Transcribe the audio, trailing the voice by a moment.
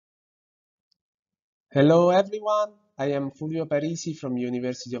Hello everyone, I am Fulvio Parisi from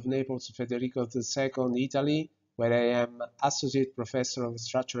University of Naples, Federico II, Italy, where I am Associate Professor of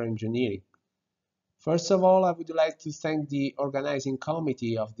Structural Engineering. First of all, I would like to thank the organizing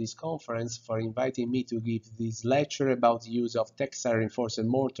committee of this conference for inviting me to give this lecture about the use of textile reinforced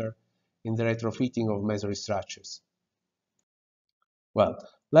mortar in the retrofitting of masonry structures. Well,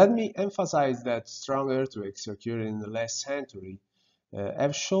 let me emphasize that strong earthquakes occurred in the last century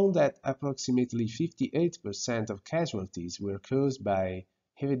have shown that approximately 58% of casualties were caused by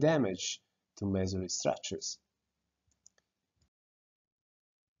heavy damage to masonry structures.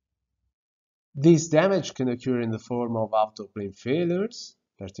 This damage can occur in the form of autoplane failures,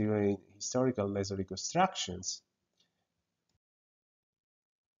 particularly in historical masonry constructions,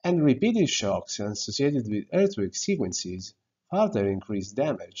 and repeated shocks associated with earthquake sequences further increase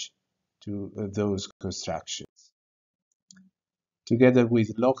damage to those constructions. Together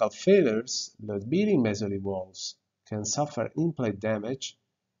with local failures, load-bearing masonry walls can suffer in-place damage,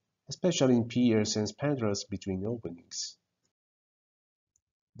 especially in piers and spandrels between openings.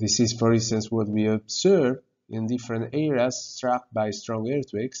 This is, for instance, what we observe in different areas struck by strong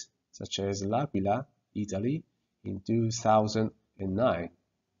earthquakes, such as L'Aquila, Italy, in 2009.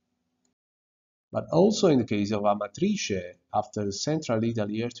 But also in the case of Amatrice, after the Central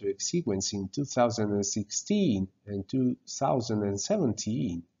Italy earthquake sequence in 2016 and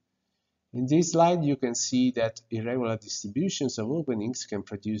 2017. In this slide, you can see that irregular distributions of openings can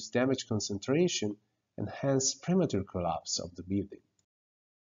produce damage concentration and hence premature collapse of the building.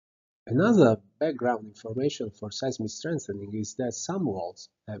 Another background information for seismic strengthening is that some walls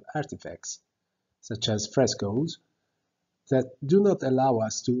have artifacts, such as frescoes, that do not allow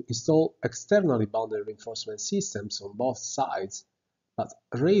us to install externally bounded reinforcement systems on both sides, but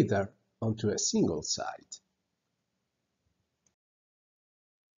rather onto a single side.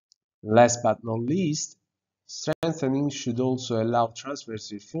 Last but not least, strengthening should also allow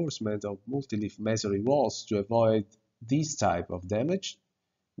transverse reinforcement of multi-leaf masonry walls to avoid this type of damage,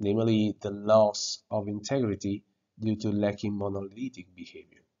 namely the loss of integrity due to lacking monolithic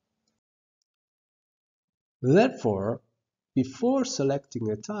behavior. Therefore, before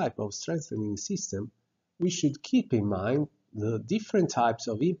selecting a type of strengthening system, we should keep in mind the different types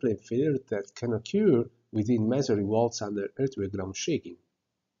of in-plane failure that can occur within masonry walls under earthquake ground shaking.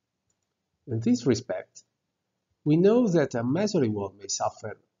 In this respect, we know that a masonry wall may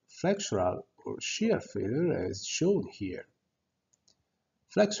suffer flexural or shear failure as shown here.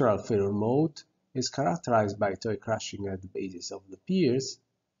 Flexural failure mode is characterized by toe crushing at the bases of the piers.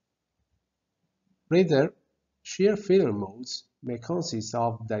 Rather, shear failure modes may consist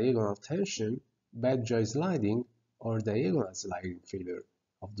of diagonal tension, bed joint sliding, or diagonal sliding failure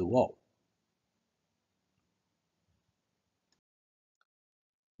of the wall.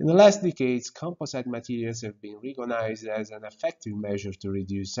 In the last decades, composite materials have been recognized as an effective measure to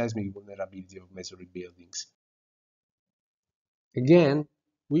reduce seismic vulnerability of masonry buildings. Again,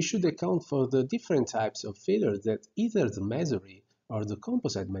 we should account for the different types of failure that either the masonry or the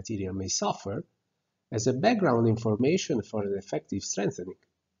composite material may suffer as a background information for an effective strengthening.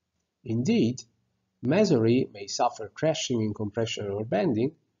 Indeed, masonry may suffer crashing in compression or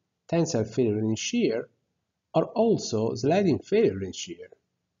bending, tensile failure in shear, or also sliding failure in shear.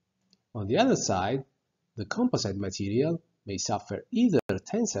 On the other side, the composite material may suffer either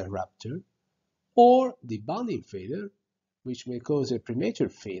tensile rupture or debonding failure, which may cause a premature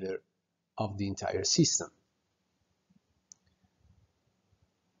failure of the entire system.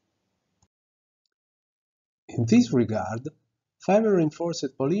 In this regard,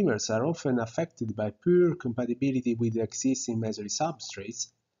 fiber-reinforced polymers are often affected by poor compatibility with existing masonry substrates,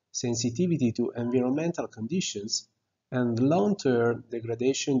 sensitivity to environmental conditions, and long-term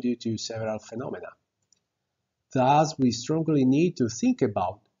degradation due to several phenomena. Thus, we strongly need to think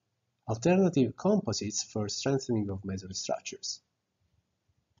about alternative composites for strengthening of masonry structures.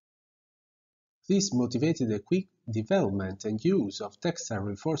 This motivated a quick development and use of textile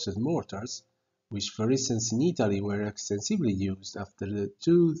reinforced mortars, which for instance in Italy were extensively used after the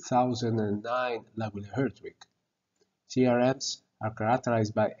 2009 L'Aquila earthquake. TRMs are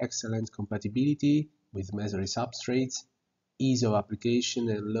characterized by excellent compatibility with masonry substrates, ease of application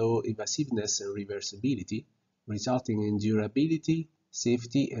and low evasiveness and reversibility, resulting in durability,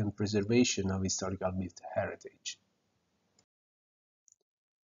 safety and preservation of historical built heritage.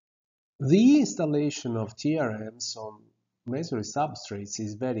 The installation of TRMs on masonry substrates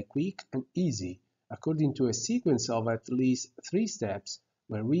is very quick and easy, according to a sequence of at least 3 steps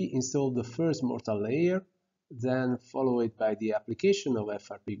where we install the first mortar layer, then follow it by the application of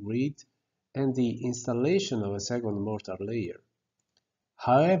FRP grid and the installation of a second mortar layer.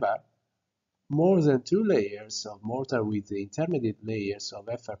 However, more than 2 layers of mortar with the intermediate layers of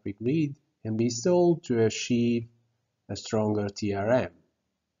FRP grid can be installed to achieve a stronger TRM.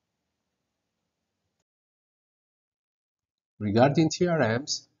 Regarding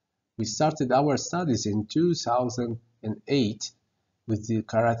TRMs, we started our studies in 2008 with the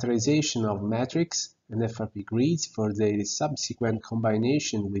characterization of matrix and FRP grids for their subsequent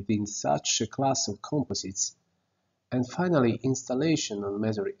combination within such a class of composites, and finally installation on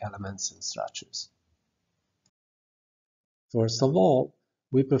masonry elements and structures. First of all,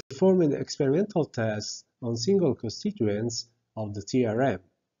 we performed experimental tests on single constituents of the TRM.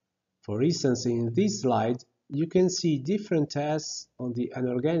 For instance, in this slide, you can see different tests on the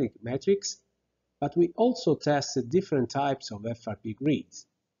anorganic matrix, but we also tested different types of FRP grids.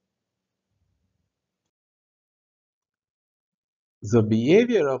 The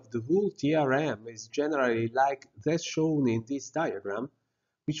behavior of the whole TRM is generally like that shown in this diagram,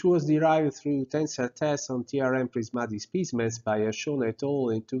 which was derived through tensile tests on TRM prismatic specimens by Ashon et al.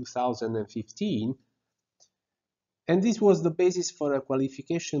 In 2015, and this was the basis for a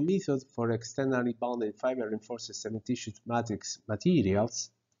qualification method for externally bonded fiber-reinforced cementitious matrix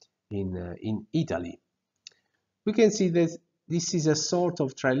materials in Italy. We can see that this is a sort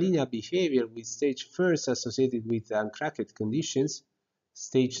of trilinear behavior with stage first associated with uncracked conditions,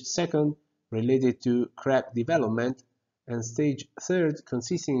 stage second related to crack development, and stage third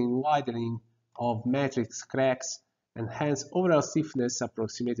consisting in widening of matrix cracks and hence overall stiffness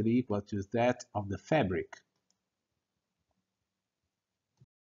approximately equal to that of the fabric.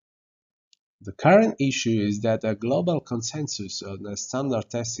 The current issue is that a global consensus on a standard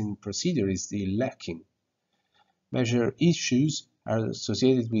testing procedure is still lacking. Major issues are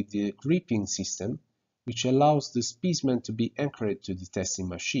associated with the gripping system, which allows the specimen to be anchored to the testing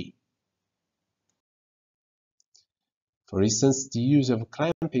machine. For instance, the use of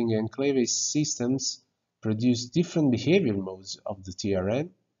clamping and cleavage systems produce different behavior modes of the TRM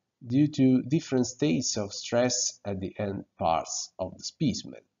due to different states of stress at the end parts of the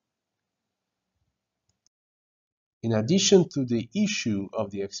specimen. In addition to the issue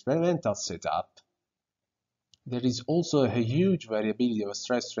of the experimental setup, there is also a huge variability of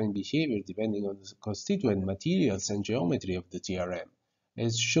stress-strain behavior depending on the constituent materials and geometry of the TRM,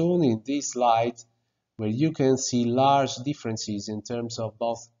 as shown in this slide, where you can see large differences in terms of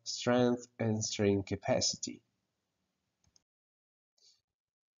both strength and strain capacity.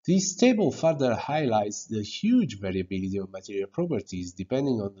 This table further highlights the huge variability of material properties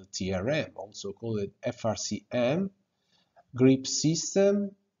depending on the TRM, also called FRCM, grip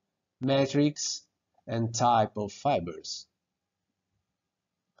system, matrix, and type of fibers.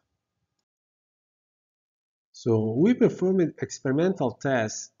 So we performed experimental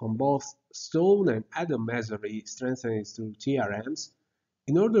tests on both stone and atom masonry strengthening through TRMs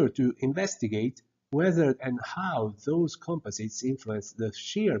in order to investigate whether and how those composites influence the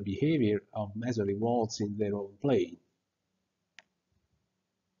shear behavior of masonry walls in their own plane.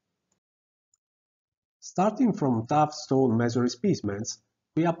 Starting from tough stone masonry specimens,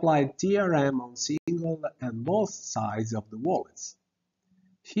 we applied TRM on single and both sides of the wallets.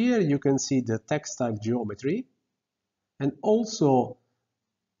 Here you can see the textile geometry and also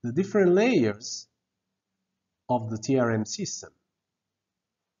the different layers of the TRM system.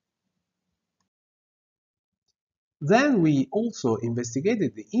 Then we also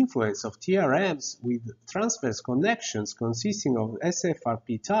investigated the influence of TRMs with transverse connections consisting of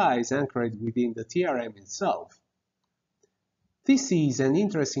SFRP ties anchored within the TRM itself. This is an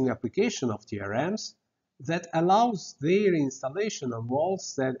interesting application of TRMs that allows their installation on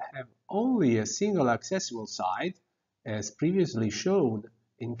walls that have only a single accessible side, as previously shown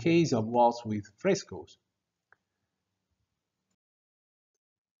in case of walls with frescoes.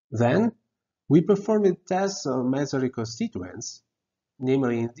 Then, we performed tests on masonry constituents,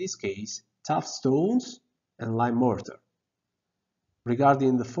 namely in this case tough stones and lime mortar.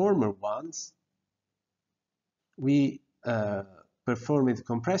 Regarding the former ones, we performed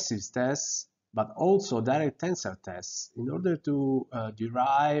compressive tests but also direct tensile tests in order to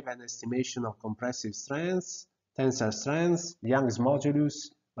derive an estimation of compressive strength, tensile strength, Young's modulus,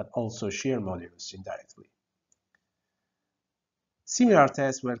 but also shear modulus indirectly. Similar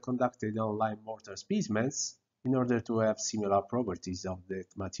tests were conducted on lime mortar specimens in order to have similar properties of that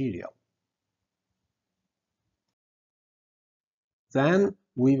material. Then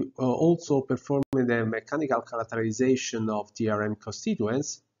we also performed a mechanical characterization of TRM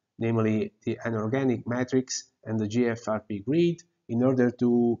constituents, namely the anorganic matrix and the GFRP grid, in order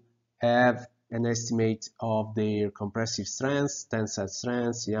to have an estimate of their compressive strength, tensile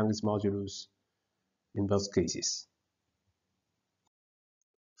strength, Young's modulus in both cases.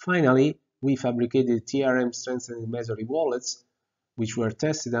 Finally, we fabricated TRM strengthening masonry wallets, which were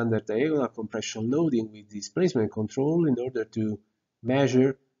tested under diagonal compression loading with displacement control in order to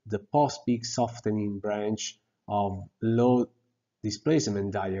measure the post-peak softening branch of load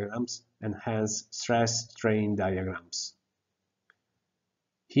displacement diagrams and hence stress-strain diagrams.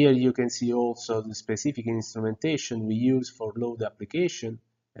 Here you can see also the specific instrumentation we use for load application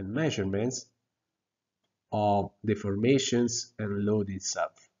and measurements of deformations and load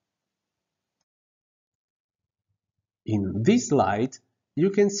itself. In this slide, you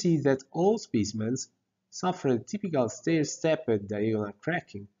can see that all specimens suffered typical stair-stepped diagonal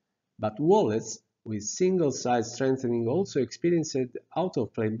cracking, but wallets with single-side strengthening also experienced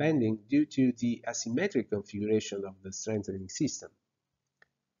out-of-plane bending due to the asymmetric configuration of the strengthening system.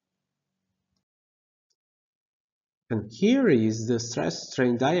 And here is the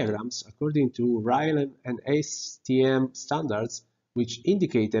stress-strain diagrams according to RILEM and ASTM standards, which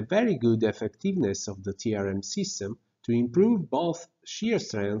indicate a very good effectiveness of the TRM system to improve both shear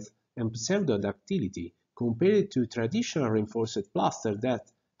strength and pseudo-ductility compared to traditional reinforced plaster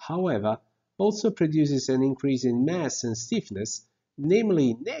that, however, also produces an increase in mass and stiffness,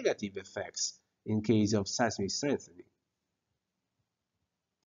 namely negative effects in case of seismic strengthening.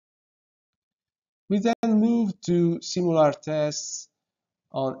 We then move to similar tests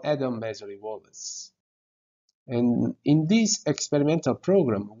on add-on masonry wallets. And in this experimental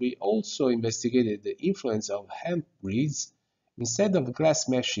program, we also investigated the influence of hemp reeds instead of glass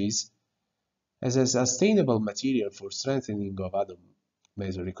meshes as a sustainable material for strengthening of add-on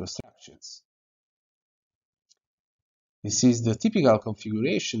masonry constructions. This is the typical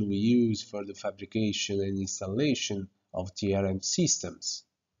configuration we use for the fabrication and installation of TRM systems.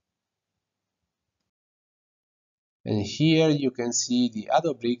 And here you can see the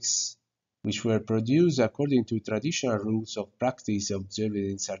add-on bricks which were produced according to traditional rules of practice observed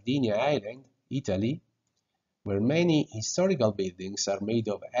in Sardinia Island, Italy, where many historical buildings are made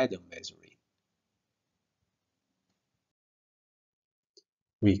of add-on masonry.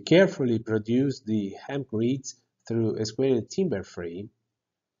 We carefully produced the hemp reeds through a squared timber frame.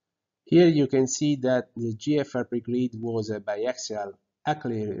 Here you can see that the GFR brick reed was a biaxial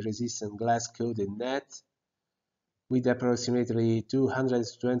acrylic-resistant glass-coated net with approximately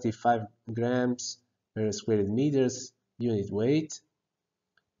 225 grams per square meters unit weight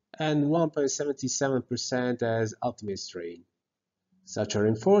and 1.77% as ultimate strain. Such a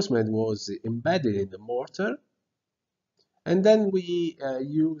reinforcement was embedded in the mortar, and then we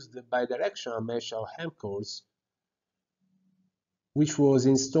used the bidirectional mesh of hemp cores, which was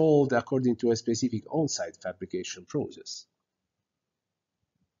installed according to a specific on-site fabrication process.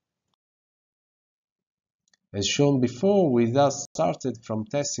 As shown before, we thus started from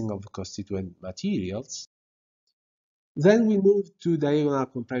testing of constituent materials. Then we moved to diagonal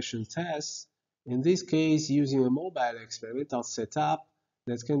compression tests, in this case using a mobile experimental setup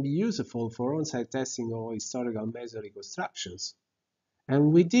that can be useful for on-site testing of historical masonry constructions.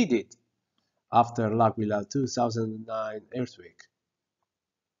 And we did it after L'Aquila 2009 earthquake.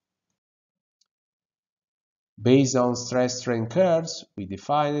 Based on stress-strain curves, we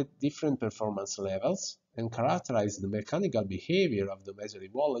defined different performance levels and characterized the mechanical behavior of the masonry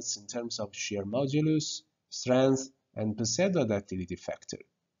wallets in terms of shear modulus, strength, and pseudo-ductility factor.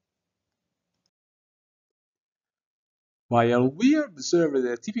 While we observed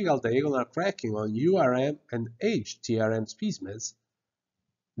a typical diagonal cracking on URM and HTRM specimens,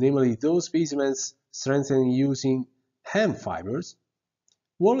 namely those specimens strengthened using hemp fibers,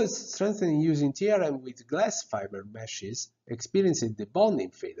 wallets strengthened using TRM with glass fiber meshes experienced the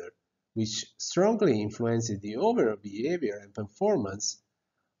bonding failure, which strongly influenced the overall behavior and performance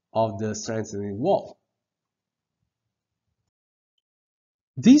of the strengthening wall.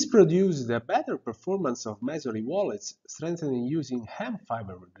 This produced a better performance of masonry wallets strengthened using hemp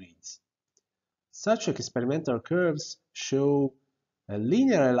fiber grids. Such experimental curves show a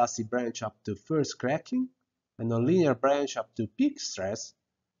linear elastic branch up to first cracking and a linear branch up to peak stress,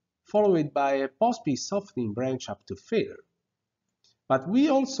 followed by a post-peak softening branch up to failure. But we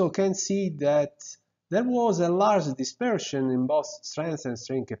also can see that there was a large dispersion in both strength and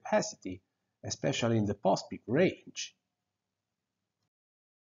strain capacity, especially in the post-peak range.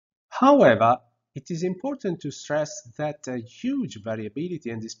 However, it is important to stress that a huge variability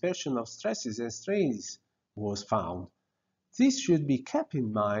and dispersion of stresses and strains was found. This should be kept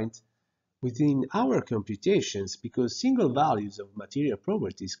in mind within our computations because single values of material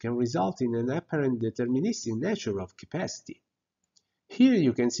properties can result in an apparent deterministic nature of capacity. Here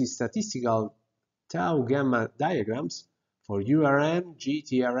you can see statistical tau-gamma diagrams for URM,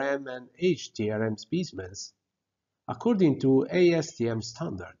 GTRM, and HTRM specimens according to ASTM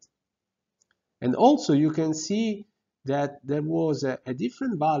standard. And also you can see that there was a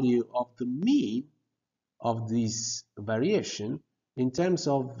different value of the mean of this variation in terms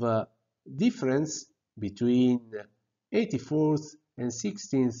of difference between 84th and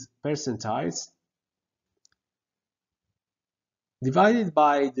 16th percentiles divided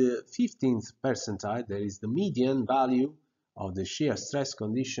by the 15th percentile, that is the median value of the shear stress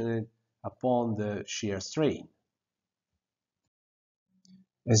conditioned upon the shear strain.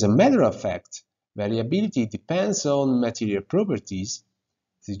 As a matter of fact, variability depends on material properties,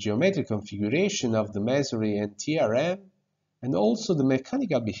 the geometric configuration of the masonry and TRM, and also the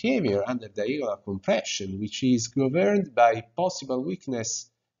mechanical behavior under diagonal compression, which is governed by possible weakness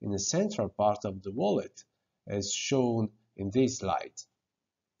in the central part of the wallet, as shown in this slide.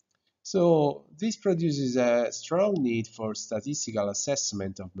 So this produces a strong need for statistical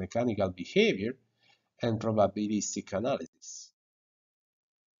assessment of mechanical behavior and probabilistic analysis.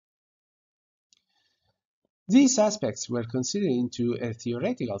 These aspects were considered into a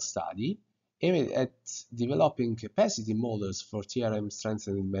theoretical study aimed at developing capacity models for TRM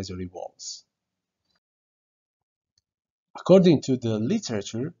strengthened masonry walls. According to the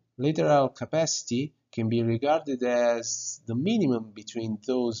literature, lateral capacity can be regarded as the minimum between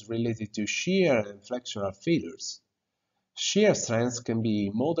those related to shear and flexural failures. Shear strength can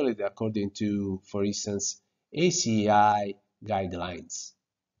be modeled according to, for instance, ACI guidelines.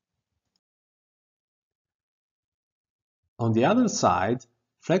 On the other side,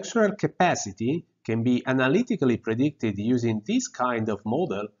 flexural capacity can be analytically predicted using this kind of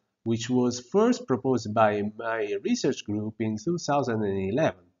model, which was first proposed by my research group in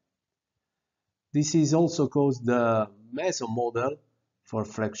 2011. This is also called the meso model for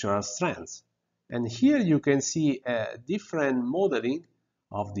flexural strength. And here you can see a different modeling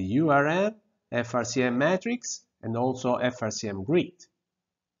of the URM, FRCM matrix, and also FRCM grid.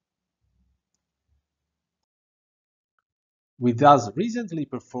 We thus recently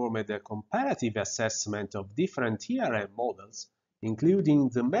performed a comparative assessment of different TRM models, including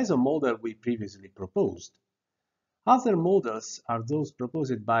the meso model we previously proposed. Other models are those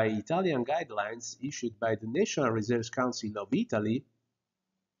proposed by Italian guidelines issued by the National Research Council of Italy.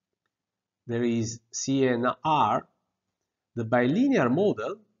 There is CNR, the bilinear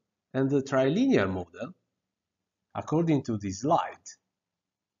model, and the trilinear model, according to this slide.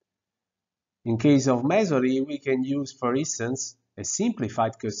 In case of masonry, we can use, for instance, a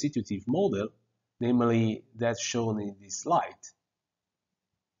simplified constitutive model, namely that shown in this slide.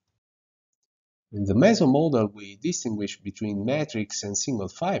 In the meso model, we distinguish between matrix and single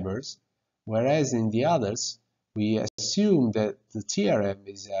fibers, whereas in the others, we assume that the TRM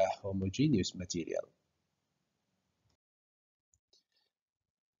is a homogeneous material.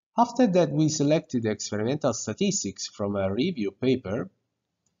 After that, we selected experimental statistics from a review paper.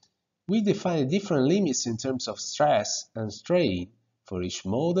 We defined different limits in terms of stress and strain for each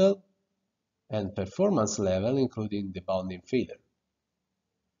model and performance level, including the bonding failure.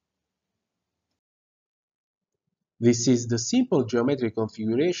 This is the simple geometric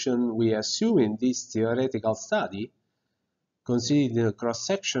configuration we assume in this theoretical study, considering the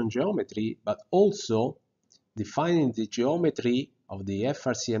cross-section geometry, but also defining the geometry of the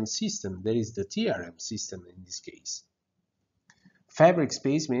FRCM system, that is the TRM system in this case. Fabric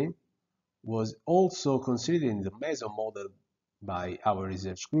spacing was also considered in the meso model by our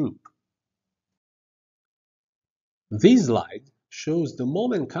research group. This slide shows the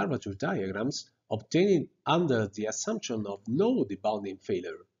moment curvature diagrams obtained under the assumption of no debounding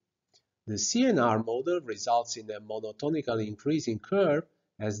failure. The CNR model results in a monotonically increasing curve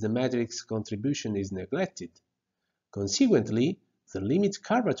as the matrix contribution is neglected. Consequently, the limit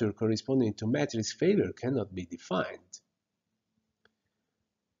curvature corresponding to matrix failure cannot be defined.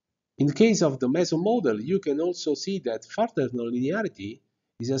 In the case of the meso model, you can also see that further nonlinearity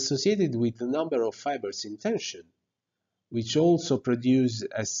is associated with the number of fibers in tension, which also produce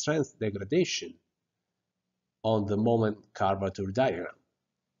a strength degradation on the moment curvature diagram.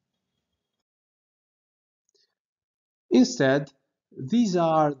 Instead, these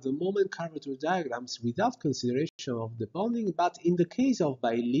are the moment curvature diagrams without consideration of the bonding, but in the case of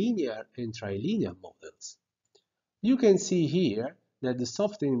bilinear and trilinear models. You can see here that the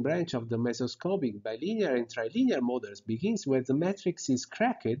softening branch of the mesoscopic bilinear and trilinear models begins where the matrix is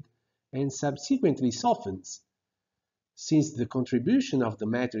cracked and subsequently softens, since the contribution of the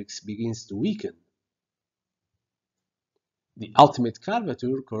matrix begins to weaken. The ultimate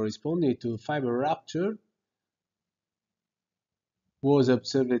curvature corresponding to fiber rupture was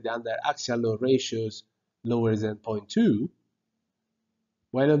observed under axial load ratios lower than 0.2,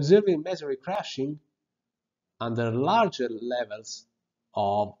 while observing masonry crashing under larger levels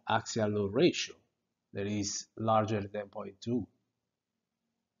of axial load ratio that is larger than 0.2.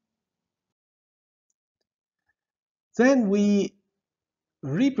 Then we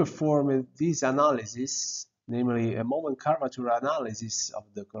reperformed this analysis, namely a moment curvature analysis of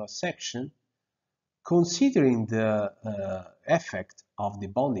the cross-section, considering the effect of the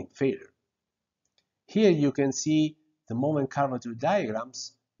bonding failure. Here you can see the moment curvature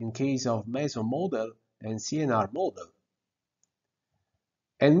diagrams in case of meso model and CNR model.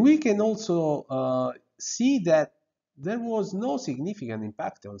 And we can also see that there was no significant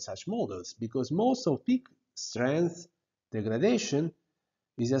impact on such models because most of peak strength degradation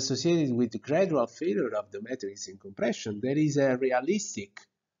is associated with the gradual failure of the matrix in compression. There is a realistic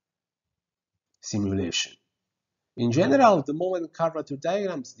simulation. In general, the moment curvature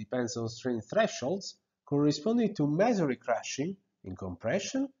diagrams depends on strain thresholds corresponding to masonry crushing in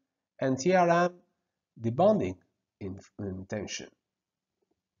compression and TRM debonding in tension.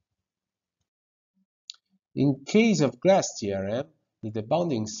 In case of glass TRM, the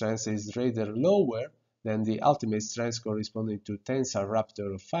debonding strength is rather lower than the ultimate strength corresponding to tensile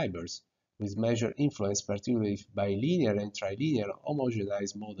rupture of fibers, with major influence particularly if bilinear and trilinear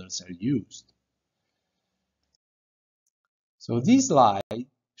homogenized models are used. So this slide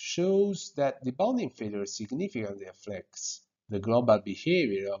shows that the bonding failure significantly affects the global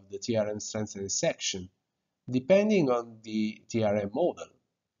behavior of the TRM strengthening section, depending on the TRM model.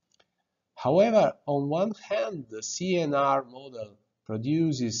 However, on one hand, the CNR model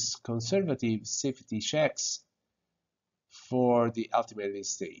produces conservative safety checks for the ultimate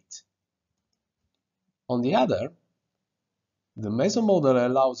state. On the other, the meso model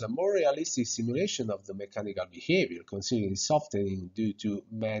allows a more realistic simulation of the mechanical behavior, considering softening due to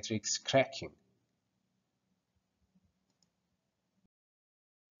matrix cracking.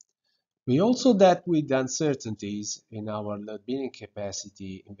 We also dealt with uncertainties in our load-bearing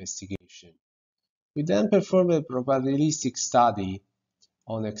capacity investigation. We then performed a probabilistic study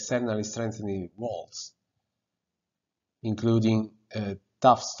on externally strengthening walls, including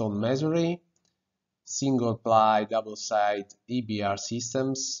tough stone masonry, single-ply, double-side EBR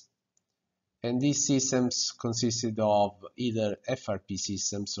systems, and these systems consisted of either FRP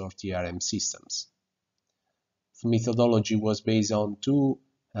systems or TRM systems. The methodology was based on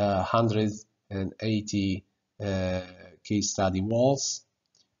 280 case study walls,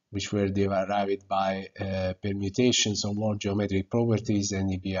 which were derived by permutations of wall geometric properties and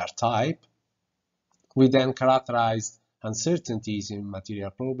EBR type. We then characterized uncertainties in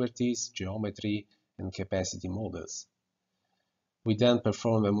material properties, geometry, and capacity models. We then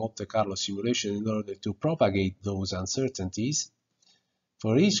performed a Monte Carlo simulation in order to propagate those uncertainties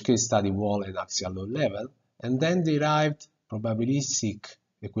for each case study wall and axial load level, and then derived probabilistic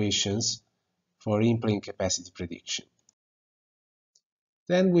equations for in-plane capacity prediction.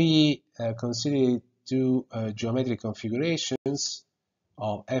 Then we considered two geometric configurations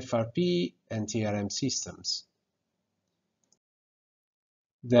of FRP and TRM systems.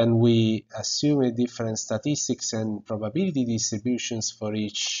 Then we assumed different statistics and probability distributions for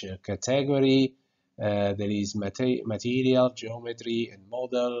each category. There is material, geometry, and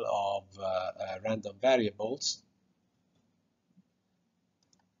model of random variables.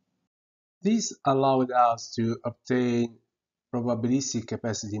 This allowed us to obtain probabilistic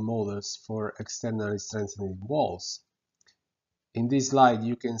capacity models for externally strengthening walls. In this slide,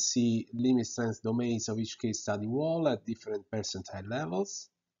 you can see limit strength domains of each case study wall at different percentile levels.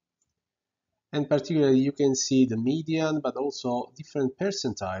 And particularly, you can see the median, but also different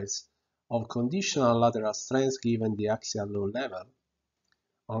percentiles of conditional lateral strength given the axial load level.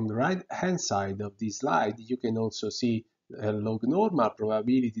 On the right-hand side of this slide, you can also see a log normal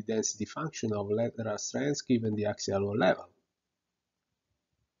probability density function of lateral strength given the axial load level.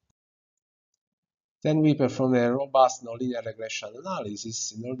 Then we performed a robust nonlinear regression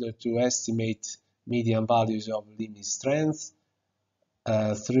analysis in order to estimate median values of limit strength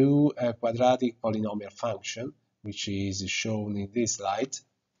through a quadratic polynomial function, which is shown in this slide.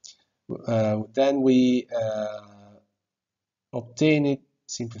 Then we obtained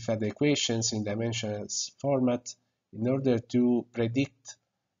simplified equations in dimensionless format in order to predict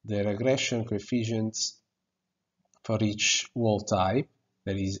the regression coefficients for each wall type,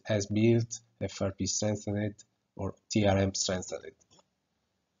 that is as-built, FRP strengthened, or TRM strengthened.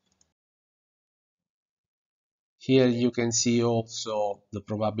 Here you can see also the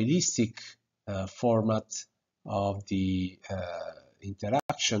probabilistic format of the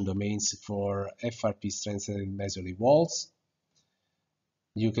interaction domains for FRP strengthened masonry walls.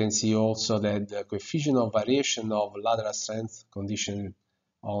 You can see also that the coefficient of variation of lateral strength condition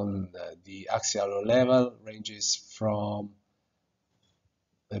on the axial load level ranges from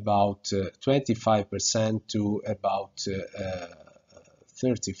about 25% to about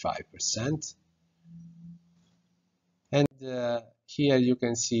 35%. And here you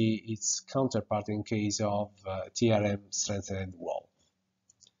can see its counterpart in case of TRM strengthened wall.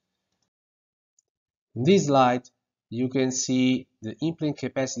 In this slide, you can see the implant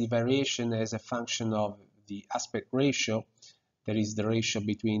capacity variation as a function of the aspect ratio. That is the ratio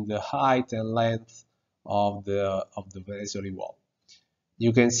between the height and length of the masonry wall.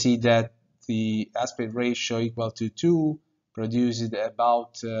 You can see that the aspect ratio equal to 2 produces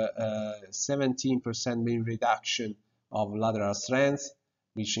about 17% mean reduction of lateral strength,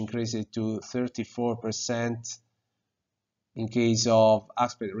 which increases to 34% in case of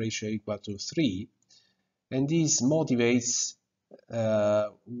aspect ratio equal to 3. And this motivates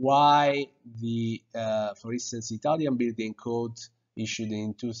why the, for instance, Italian building code issued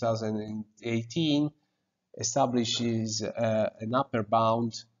in 2018 establishes an upper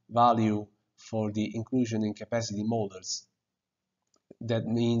bound value for the inclusion in capacity models. That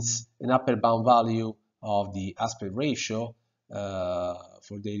means an upper bound value of the aspect ratio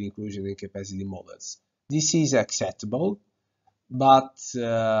for their inclusion in capacity models. This is acceptable, but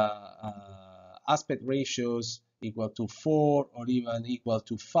aspect ratios equal to 4 or even equal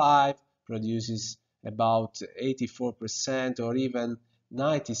to 5 produces about 84% or even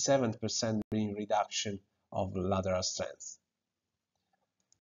 97% mean reduction of lateral strength.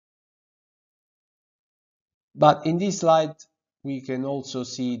 But in this slide, we can also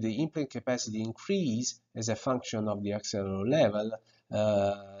see the implant capacity increase as a function of the accelerometer level,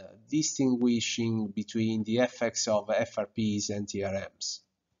 distinguishing between the effects of FRPs and TRMs.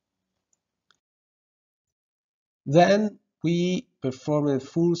 Then we performed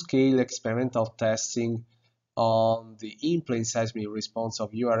full-scale experimental testing on the in-plane seismic response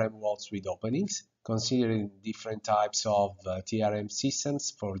of URM walls with openings, considering different types of TRM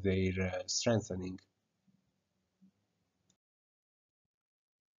systems for their strengthening.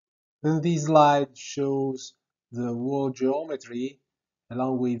 And this slide shows the wall geometry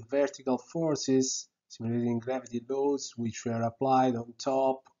along with vertical forces simulating gravity loads which were applied on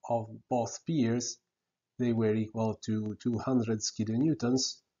top of both piers. They were equal to 200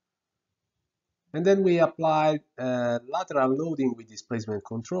 kilonewtons. And then we applied lateral loading with displacement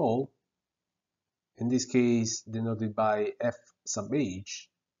control, in this case denoted by F sub H.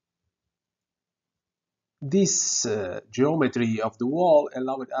 This geometry of the wall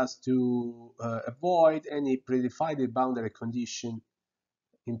allowed us to avoid any predefined boundary condition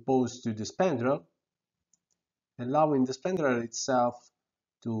imposed to the spandrel, allowing the spandrel itself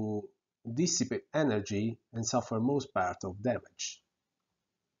to dissipate energy and suffer most part of damage.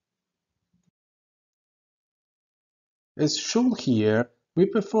 As shown here, we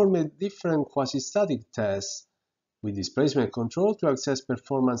performed different quasi-static tests with displacement control to assess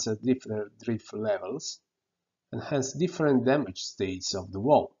performance at different drift levels and hence different damage states of the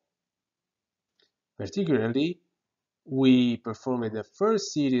wall. Particularly, we performed the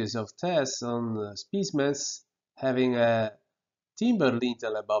first series of tests on specimens having a timber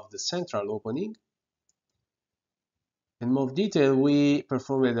lintel above the central opening. In more detail, we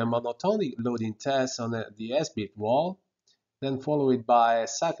performed a monotonic loading test on the S-bit wall, then followed by a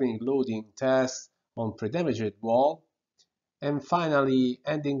cyclic loading test on pre-damaged wall, and finally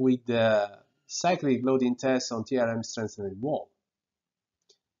ending with the cyclic loading test on TRM strengthened wall.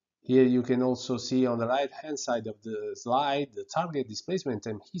 Here you can also see on the right-hand side of the slide the target displacement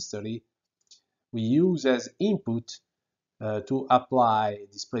time history we use as input to apply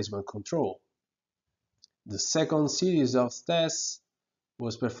displacement control. The second series of tests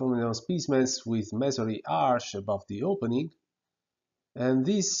was performed on specimens with masonry arch above the opening, and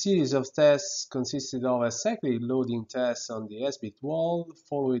this series of tests consisted of a cyclic loading test on the S-bit wall,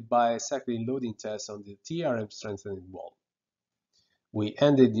 followed by a cyclic loading test on the TRM strengthened wall. We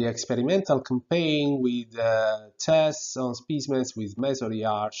ended the experimental campaign with tests on specimens with masonry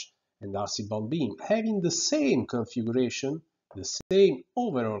arch and RC bond beam, having the same configuration, the same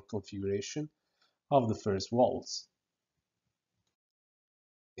overall configuration of the first walls.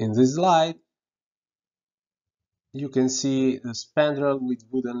 In this slide, you can see the spandrel with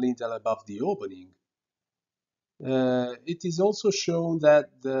wooden lintel above the opening. It is also shown that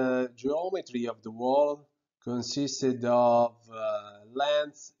the geometry of the wall consisted of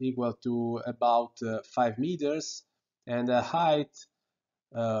length equal to about 5 meters and a height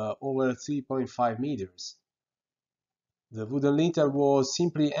over 3.5 meters. The wooden lintel was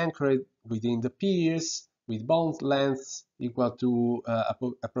simply anchored within the piers with bond lengths equal to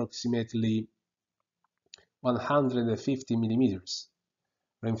approximately 150 millimeters.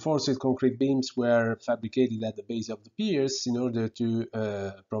 Reinforced concrete beams were fabricated at the base of the piers in order to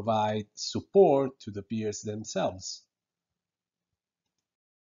provide support to the piers themselves.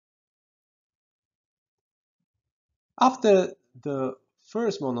 After the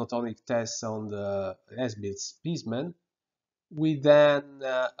first monotonic test on the S-built specimen, we then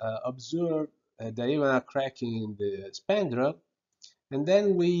observed a diagonal cracking in the spandrel, and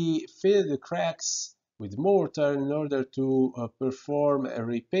then we filled the cracks with mortar in order to perform a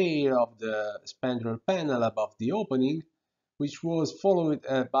repair of the spandrel panel above the opening, which was followed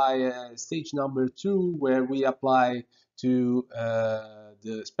by stage number 2, where we apply to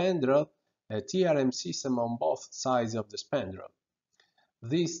the spandrel a TRM system on both sides of the spandrel.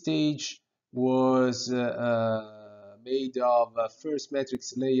 This stage was made of first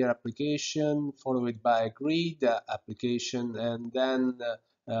matrix layer application, followed by grid application, and then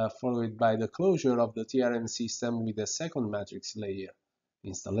followed by the closure of the TRM system with a second matrix layer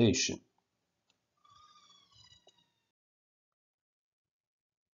installation.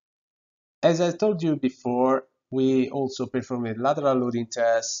 As I told you before, we also performed lateral loading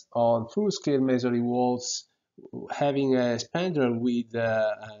tests on full-scale masonry walls having a spandrel with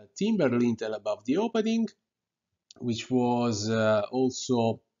a timber lintel above the opening, which was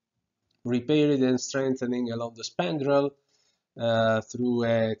also repaired and strengthening along the spandrel through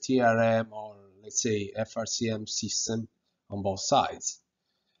a TRM or let's say FRCM system on both sides.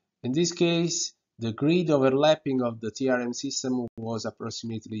 In this case, the grid overlapping of the TRM system was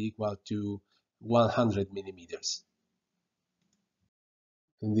approximately equal to 100 millimeters.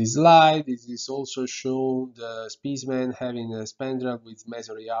 In this slide, it is also shown the specimen having a spandrel with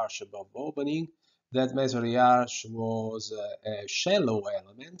masonry arch above opening. That masonry arch was a shallow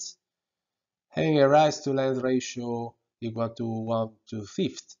element, having a rise to length ratio equal to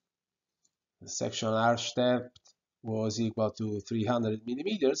 1/5. The sectional arch depth was equal to 300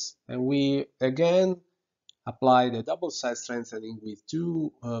 millimeters, and we again applied a double side strengthening with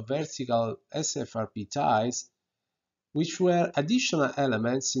two vertical SFRP ties, which were additional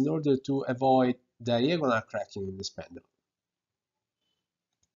elements in order to avoid diagonal cracking in the spandrel.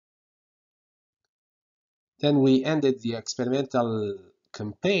 Then we ended the experimental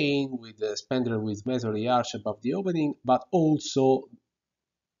campaign with the spandrel with masonry arch above the opening, but also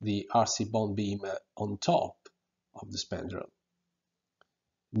the RC bond beam on top of the spandrel.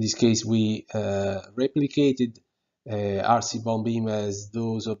 In this case, we replicated RC bond beam as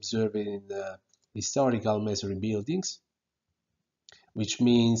those observed in historical masonry buildings, which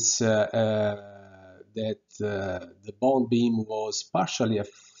means that the bond beam was partially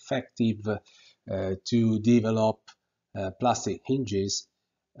effective to develop plastic hinges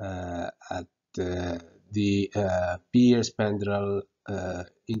at the pier spandrel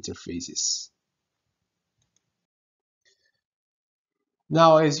interfaces.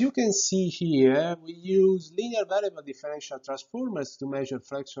 Now, as you can see here, we use linear variable differential transformers to measure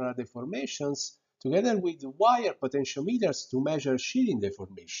flexural deformations, together with wire potentiometers to measure shearing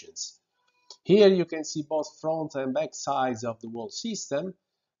deformations. Here you can see both front and back sides of the wall system,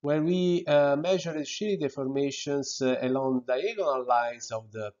 where we measured shearing deformations along diagonal lines of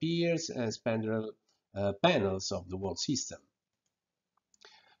the piers and spandrel panels of the wall system.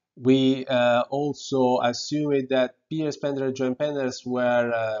 We also assumed that pier spandrel joint panels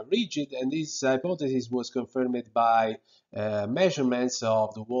were rigid, and this hypothesis was confirmed by measurements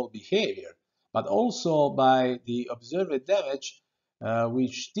of the wall behavior, but also by the observed damage,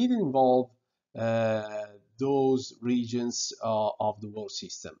 which didn't involve those regions of the wall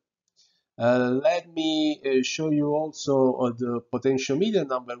system. Let me show you also the potentiometer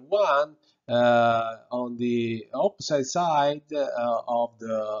number 1 on the opposite side of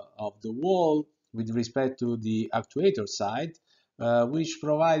the wall with respect to the actuator side, which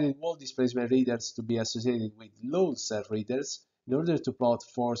provided wall displacement readers to be associated with load cell readers in order to plot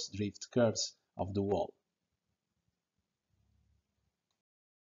force drift curves of the wall.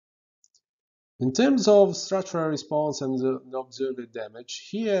 In terms of structural response and the observed damage,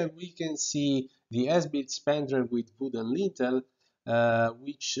 here we can see the S-built spandrel with wooden lintel,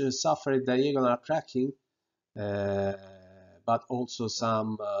 which suffered diagonal cracking, but also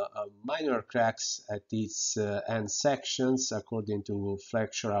some minor cracks at its end sections according to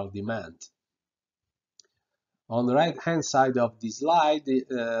flexural demand. On the right-hand side of this slide,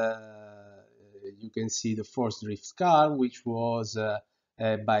 you can see the force drift scar, which was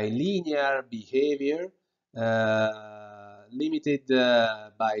bilinear behavior limited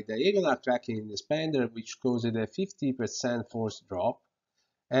by diagonal cracking in the spandrel, which caused a 50% force drop,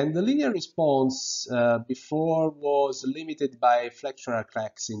 and the linear response before was limited by flexural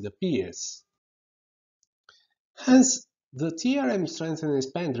cracks in the piers. Hence, The TRM strengthened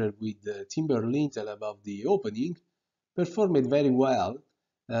expander with the timber lintel above the opening performed very well,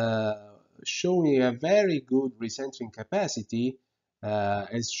 showing a very good recentering capacity,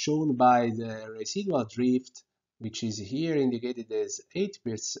 as shown by the residual drift, which is here indicated as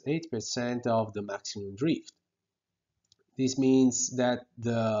 8% of the maximum drift. This means that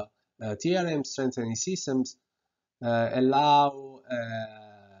the TRM strengthening systems allow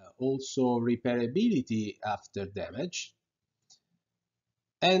also repairability after damage.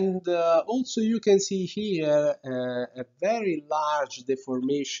 And also you can see here a very large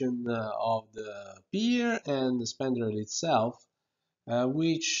deformation of the pier and the spandrel itself,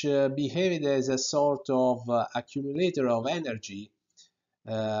 which behaved as a sort of accumulator of energy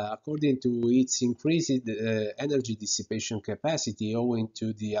according to its increased energy dissipation capacity owing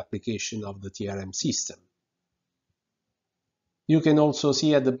to the application of the TRM system. You can also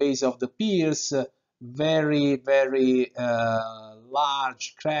see at the base of the piers very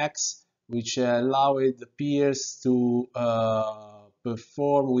large cracks which allowed the piers to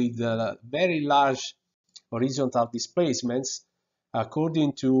perform with very large horizontal displacements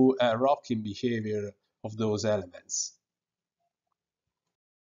according to rocking behavior of those elements.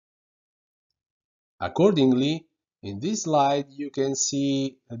 Accordingly, in this slide you can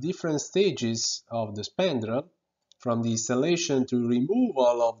see different stages of the spandrel from the installation to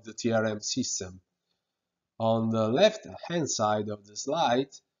removal of the TRM system. On the left-hand side of the slide,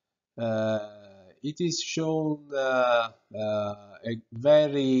 it is shown a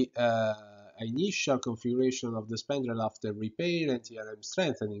very initial configuration of the spandrel after repair and TRM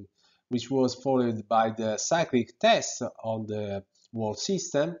strengthening, which was followed by the cyclic test on the wall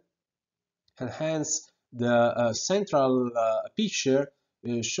system, and hence the central picture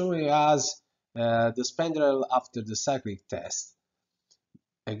showing us the spandrel after the cyclic test.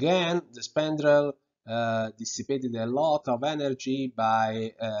 Again, the spandrel dissipated a lot of energy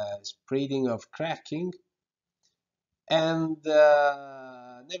by spreading of cracking, and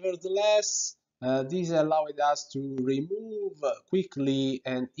nevertheless this allowed us to remove quickly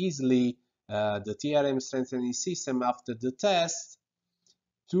and easily the TRM strengthening system after the test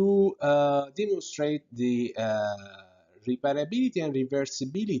to demonstrate the repairability and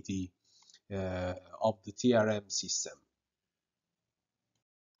reversibility of the TRM system.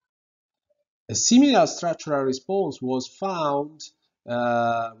 A similar structural response was found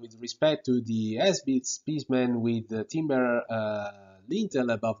with respect to the S-built specimen with the timber lintel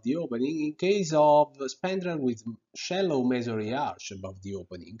above the opening in case of spandrel with shallow masonry arch above the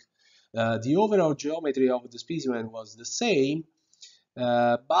opening. The overall geometry of the specimen was the same,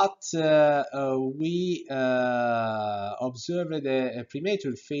 but we observed a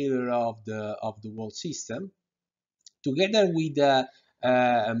premature failure of the wall system, together with a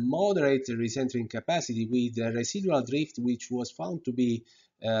moderate recentering capacity with a residual drift which was found to be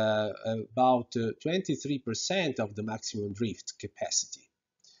about 23% of the maximum drift capacity.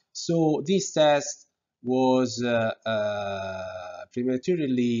 So this test was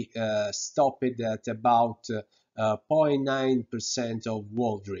prematurely stopped at about 0.9% of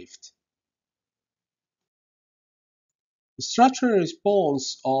wall drift. The structural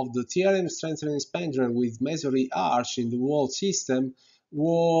response of the TRM strengthening spandrel with masonry arch in the wall system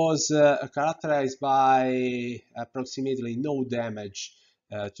was characterized by approximately no damage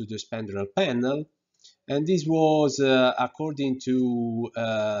to the spandrel panel, and this was according to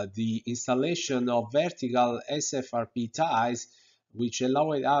the installation of vertical SFRP ties, which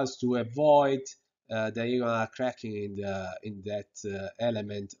allowed us to avoid diagonal cracking in that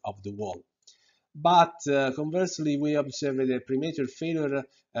element of the wall. But conversely, we observed a premature failure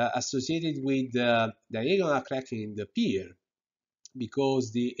associated with diagonal cracking in the pier,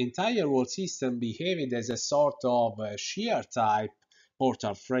 because the entire wall system behaved as a sort of shear type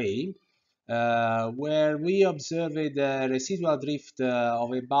mortar frame, where we observed a residual drift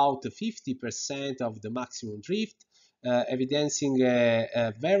of about 50% of the maximum drift, evidencing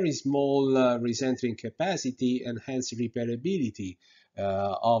a very small recentering capacity and hence repairability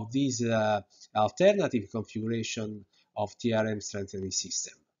of this alternative configuration of TRM strengthening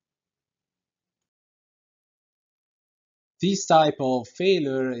system. This type of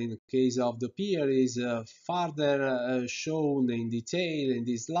failure in the case of the pier is further shown in detail in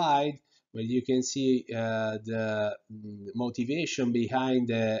this slide, where you can see the motivation behind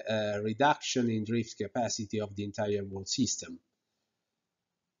the reduction in drift capacity of the entire wall system.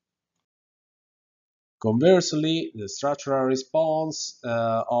 Conversely, the structural response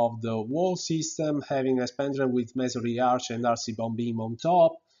of the wall system having a spandrel with masonry arch and RC bond beam on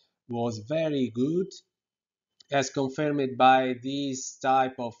top was very good, as confirmed by this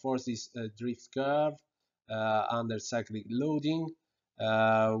type of force drift curve, under cyclic loading,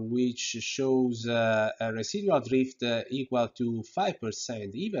 which shows a residual drift equal to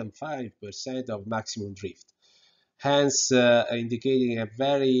 5%, even 5% of maximum drift, hence indicating a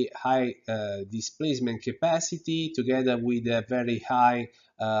very high displacement capacity together with a very high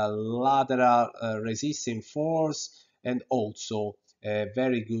lateral resisting force, and also a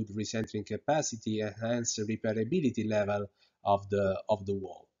very good recentering capacity and hence repairability level of the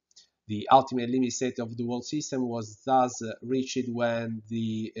wall. The ultimate limit state of the wall system was thus reached when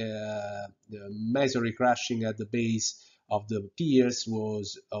the masonry crashing at the base of the piers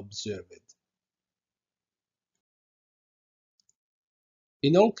was observed.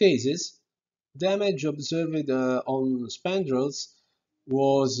 In all cases, damage observed on spandrels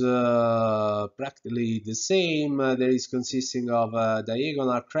was practically the same. There is consisting of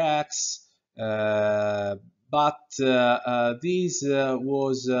diagonal cracks, but this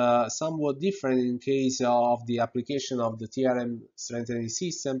was somewhat different in case of the application of the TRM strengthening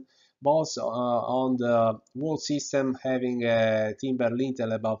system, both on the wall system having a timber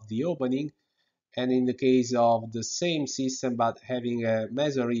lintel above the opening, and in the case of the same system but having a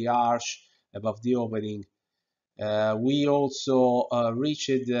masonry arch above the opening. We also reached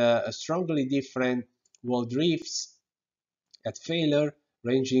strongly different wall drifts at failure,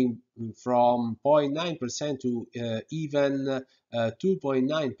 ranging from 0.9% to even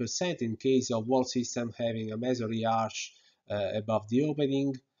 2.9% in case of wall system having a masonry arch above the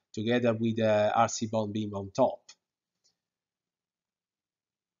opening, together with a RC bond beam on top.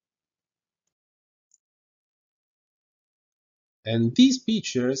 And these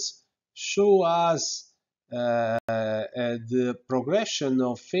pictures show us the progression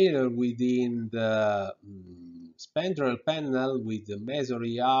of failure within the spandrel panel with the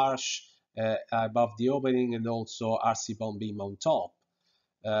masonry arch above the opening and also RC bond beam on top.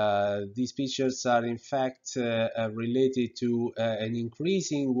 These pictures are in fact related to an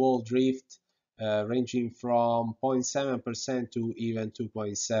increasing wall drift ranging from 0.7% to even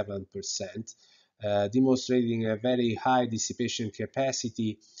 2.7%. Demonstrating a very high dissipation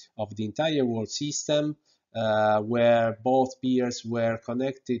capacity of the entire wall system, where both piers were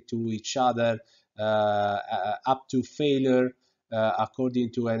connected to each other up to failure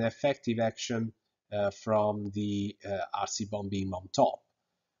according to an effective action from the RC bond beam on top,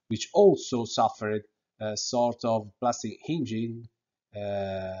 which also suffered a sort of plastic hinging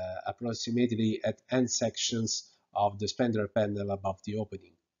approximately at end sections of the spandrel panel above the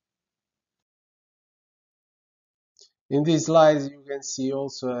opening. In this slide, you can see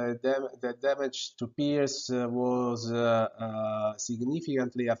also the damage to piers was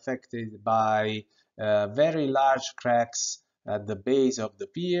significantly affected by very large cracks at the base of the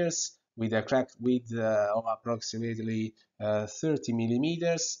piers, with a crack width of approximately 30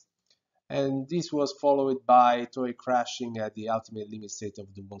 millimeters. And this was followed by toy crashing at the ultimate limit state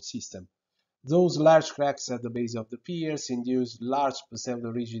of the wall system. Those large cracks at the base of the piers induce large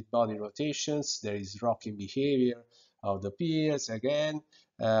pseudo-rigid body rotations. There is rocking behavior of the piers again,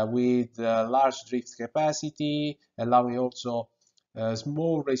 with large drift capacity, allowing also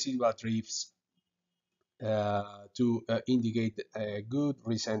small residual drifts to indicate a good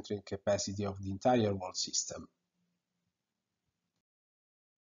recentering capacity of the entire wall system.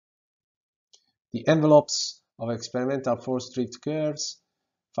 The envelopes of experimental force drift curves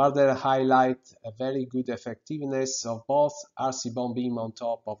further highlight a very good effectiveness of both RC bond beam on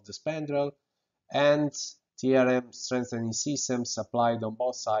top of the spandrel and TRM strengthening systems applied on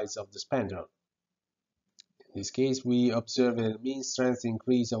both sides of the spandrel. In this case, we observe a mean strength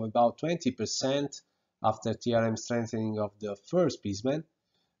increase of about 20% after TRM strengthening of the first piecement,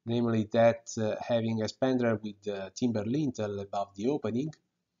 namely that having a spandrel with the timber lintel above the opening.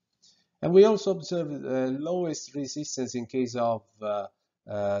 And we also observe the lowest resistance in case of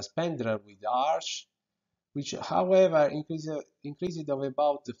spandrel with arch, which however increased of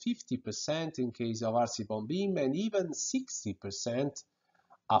about 50% in case of RC bond beam and even 60%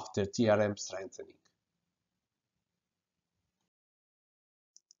 after TRM strengthening.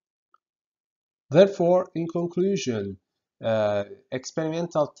 Therefore, in conclusion,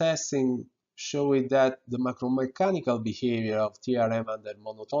 experimental testing showed that the macromechanical behavior of TRM under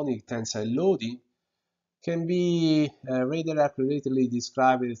monotonic tensile loading can be rather accurately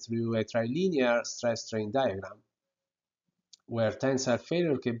described through a trilinear stress-strain diagram, where tensile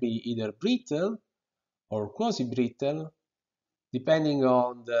failure can be either brittle or quasi-brittle, depending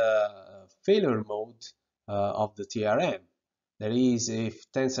on the failure mode of the TRM. That is,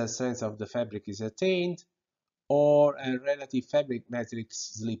 if tensile strength of the fabric is attained or a relative fabric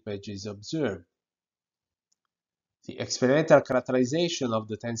matrix slippage is observed. The experimental characterization of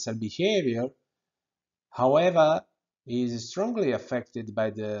the tensile behavior However, it is strongly affected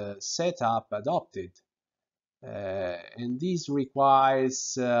by the setup adopted, and this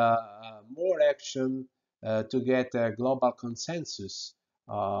requires more action to get a global consensus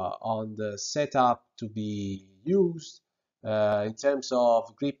on the setup to be used in terms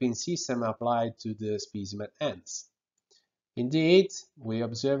of gripping system applied to the specimen ends. Indeed, we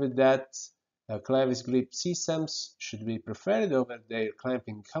observed that clevis grip systems should be preferred over their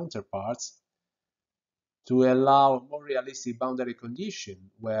clamping counterparts to allow a more realistic boundary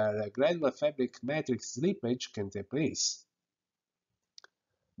condition where granular fabric matrix slippage can take place.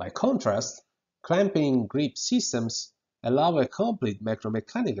 By contrast, clamping grip systems allow a complete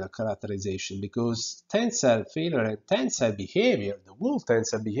macromechanical characterization because tensile failure and tensile behavior, the whole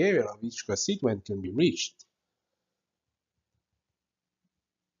tensile behavior of each constituent can be reached.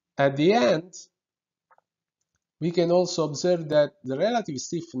 At the end, we can also observe that the relative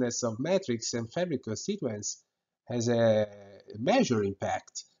stiffness of matrix and fabric constituents has a major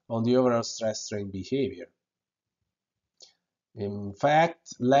impact on the overall stress-strain behavior. In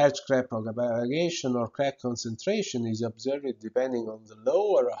fact, large crack propagation or crack concentration is observed depending on the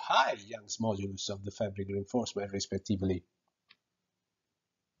low or high Young's modulus of the fabric reinforcement, respectively.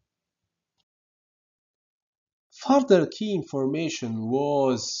 Further key information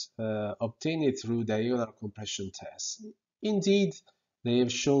was obtained through diagonal compression tests. Indeed, they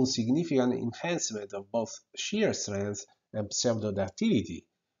have shown significant enhancement of both shear strength and pseudoductility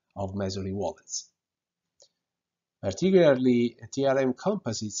of masonry wallets. Particularly, TRM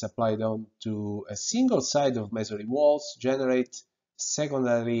composites applied onto a single side of masonry walls generate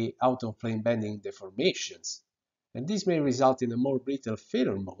secondary out-of-plane bending deformations, and this may result in a more brittle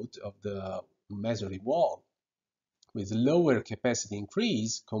failure mode of the masonry wall, with lower capacity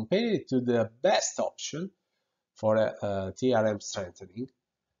increase compared to the best option for TRM strengthening,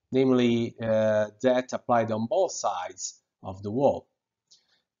 namely that applied on both sides of the wall.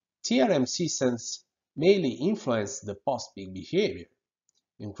 TRM systems mainly influence the post-peak behavior,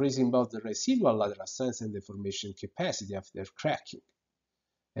 increasing both the residual lateral strength and deformation capacity after cracking.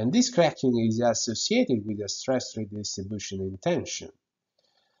 And this cracking is associated with a stress redistribution in tension.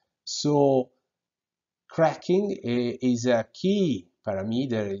 So cracking is a key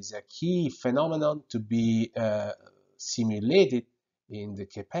parameter, is a key phenomenon to be simulated in the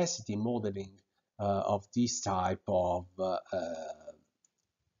capacity modeling of this type of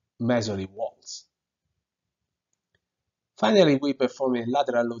masonry walls. Finally, we performed a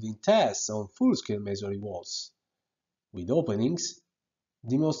lateral loading test on full-scale masonry walls with openings,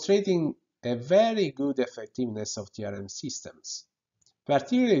 demonstrating a very good effectiveness of TRM systems,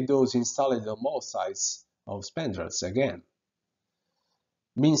 particularly those installed on both sides of spandrels again.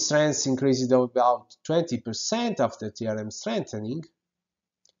 Mean strength increased about 20% after TRM strengthening,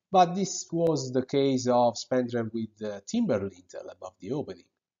 but this was the case of spandrel with the timber lintel above the opening.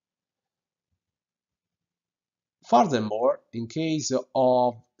 Furthermore, in case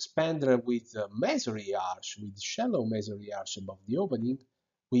of spandrel with masonry arch, with shallow masonry arch above the opening,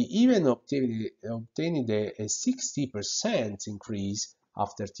 we even obtained a 60% increase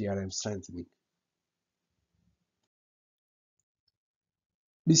after TRM strengthening.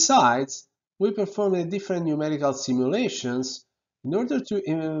 Besides, we performed different numerical simulations in order to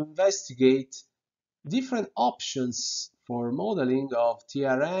investigate different options for modeling of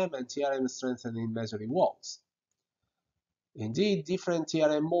TRM and TRM strengthening masonry walls. Indeed, different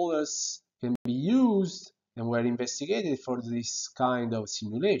TRM models can be used and were investigated for this kind of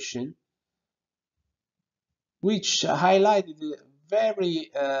simulation, which highlighted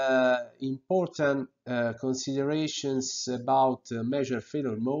very important considerations about measure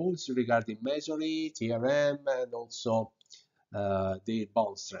failure modes regarding masonry, TRM, and also their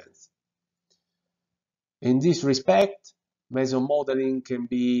bond strength. In this respect, meson modeling can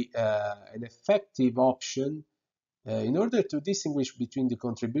be an effective option in order to distinguish between the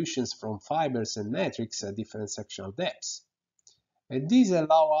contributions from fibers and matrix at different sectional depths. And these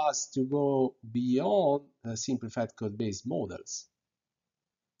allow us to go beyond simplified code-based models.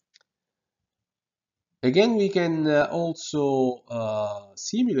 Again, we can also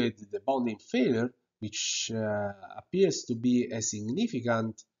simulate the bonding failure, which appears to be a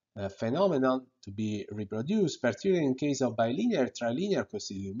significant phenomenon to be reproduced, particularly in case of bilinear trilinear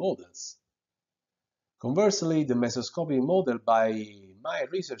constitutive models. Conversely, the mesoscopic model by my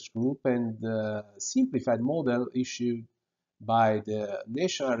research group and the simplified model issued by the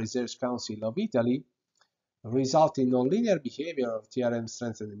National Research Council of Italy result in nonlinear behavior of TRM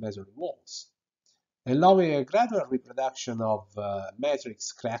strengthened masonry walls, allowing a gradual reproduction of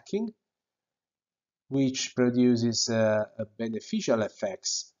matrix cracking, which produces beneficial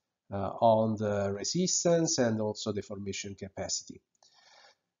effects on the resistance and also deformation capacity.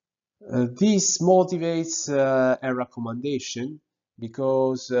 This motivates a recommendation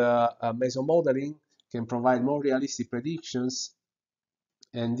because meso modeling can provide more realistic predictions,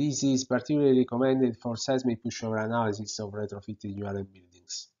 and this is particularly recommended for seismic pushover analysis of retrofitted URM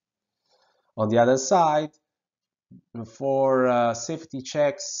buildings. On the other side, for safety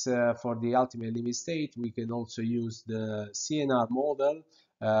checks for the ultimate limit state, we can also use the CNR model,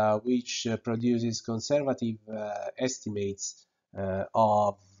 which produces conservative estimates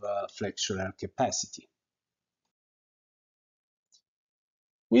of flexural capacity.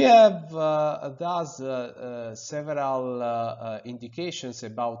 We have thus several indications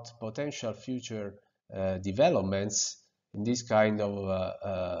about potential future developments in this kind of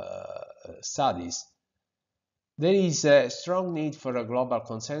studies. There is a strong need for a global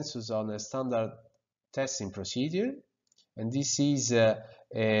consensus on a standard testing procedure, and this is a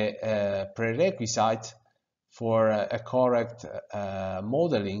prerequisite for a correct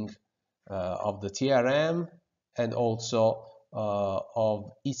modeling of the TRM and also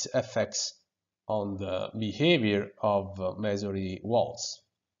of its effects on the behavior of masonry walls.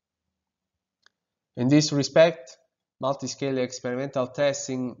 In this respect, multi-scale experimental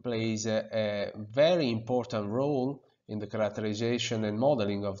testing plays a very important role in the characterization and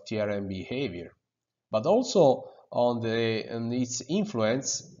modeling of TRM behavior, but also on its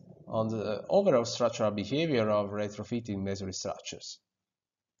influence on the overall structural behavior of retrofitting masonry structures.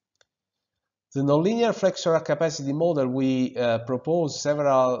 The nonlinear flexural capacity model we proposed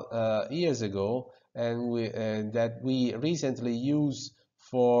several years ago and that we recently used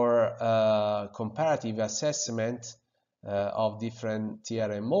for comparative assessment of different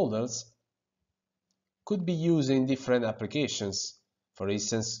TRM models could be used in different applications. For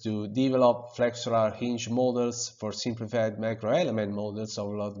instance, to develop flexural hinge models for simplified microelement models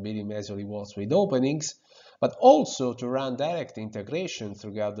of load-bearing masonry walls with openings, but also to run direct integration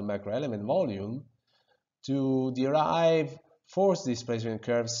throughout the microelement volume to derive force displacement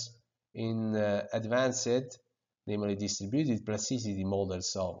curves in advanced, namely distributed plasticity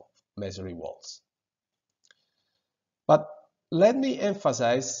models of masonry walls. But let me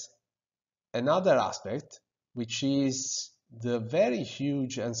emphasize another aspect, which is the very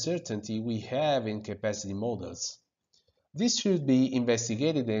huge uncertainty we have in capacity models. This should be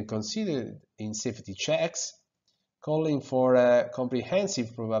investigated and considered in safety checks, calling for a comprehensive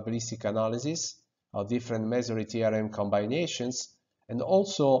probabilistic analysis of different masonry TRM combinations and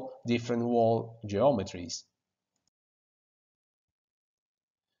also different wall geometries.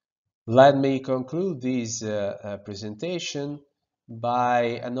 Let me conclude this presentation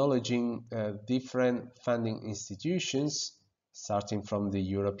by acknowledging different funding institutions, starting from the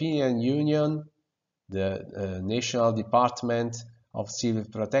European Union, the National Department of Civil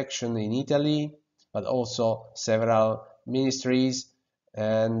Protection in Italy, but also several ministries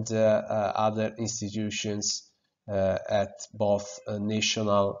and other institutions at both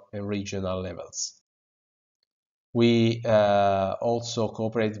national and regional levels. We also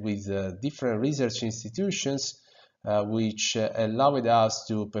cooperate with different research institutions which allowed us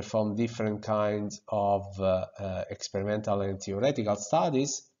to perform different kinds of experimental and theoretical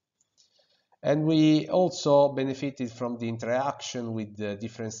studies. And we also benefited from the interaction with the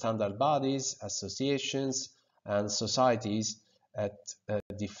different standard bodies, associations, and societies at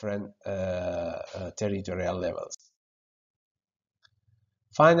different territorial levels.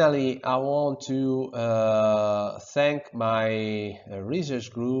 Finally, I want to thank my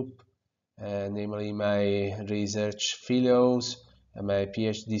research group, namely my research fellows, my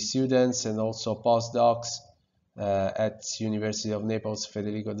PhD students, and also postdocs at University of Naples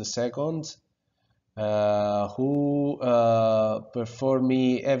Federico II, who perform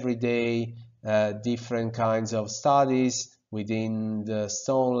me every day different kinds of studies within the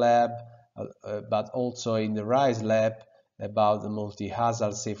stone lab, but also in the RISE lab, about the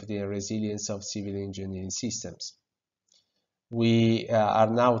multi-hazard safety and resilience of civil engineering systems. We are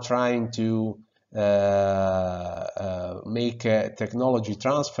now trying to make a technology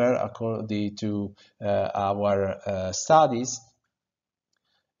transfer according to our studies,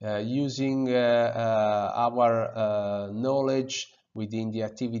 using our knowledge within the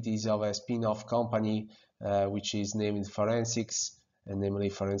activities of a spin-off company which is named Forensics, namely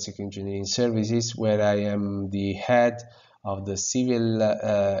Forensic Engineering Services, where I am the head of the Civil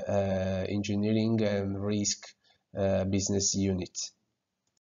Engineering and Risk business unit.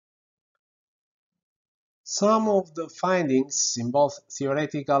 Some of the findings in both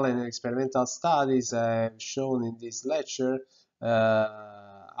theoretical and experimental studies I have shown in this lecture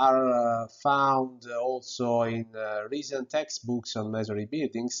are found also in recent textbooks on masonry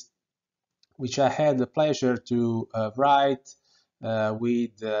buildings, which I had the pleasure to write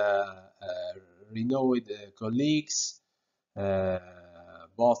with renowned colleagues,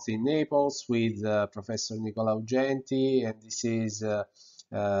 both in Naples with Professor Nicola Ugenti, and this is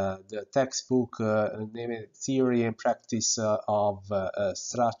the textbook named Theory and Practice of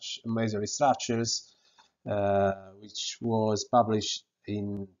Masonry Structures, which was published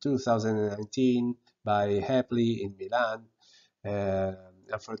in 2019 by Happily in Milan.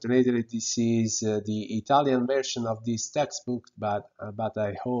 Unfortunately, this is the Italian version of this textbook, but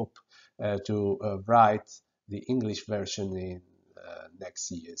I hope to write the English version in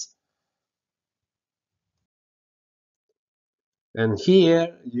next years. And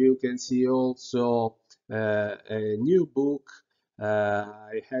here you can see also a new book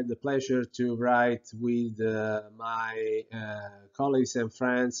I had the pleasure to write with my colleagues and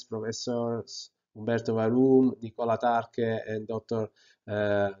friends, Professors Umberto Varum, Nicola Tarque, and Dr.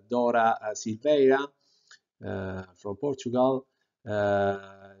 Dora Silveira from Portugal.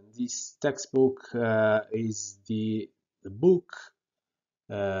 This textbook is the book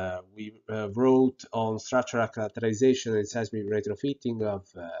we wrote on structural characterization and seismic retrofitting of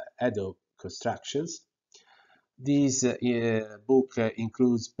ad-hoc constructions. This book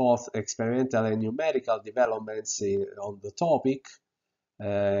includes both experimental and numerical developments on the topic.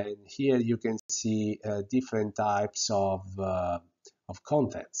 And here you can see different types of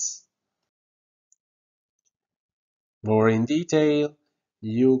contents. More in detail,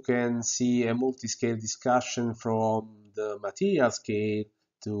 you can see a multi-scale discussion from the material scale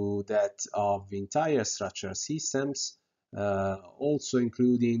to that of entire structural systems, also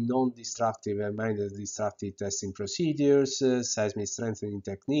including non-destructive and minor destructive testing procedures, seismic strengthening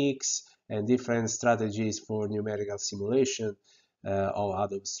techniques, and different strategies for numerical simulation of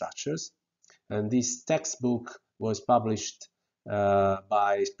ad-hoc structures. And this textbook was published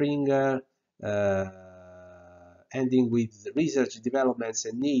by Springer, ending with research developments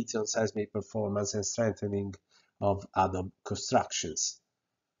and needs on seismic performance and strengthening of ad-hoc constructions.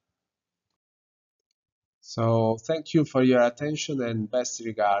 So thank you for your attention and best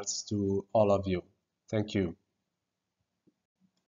regards to all of you. Thank you.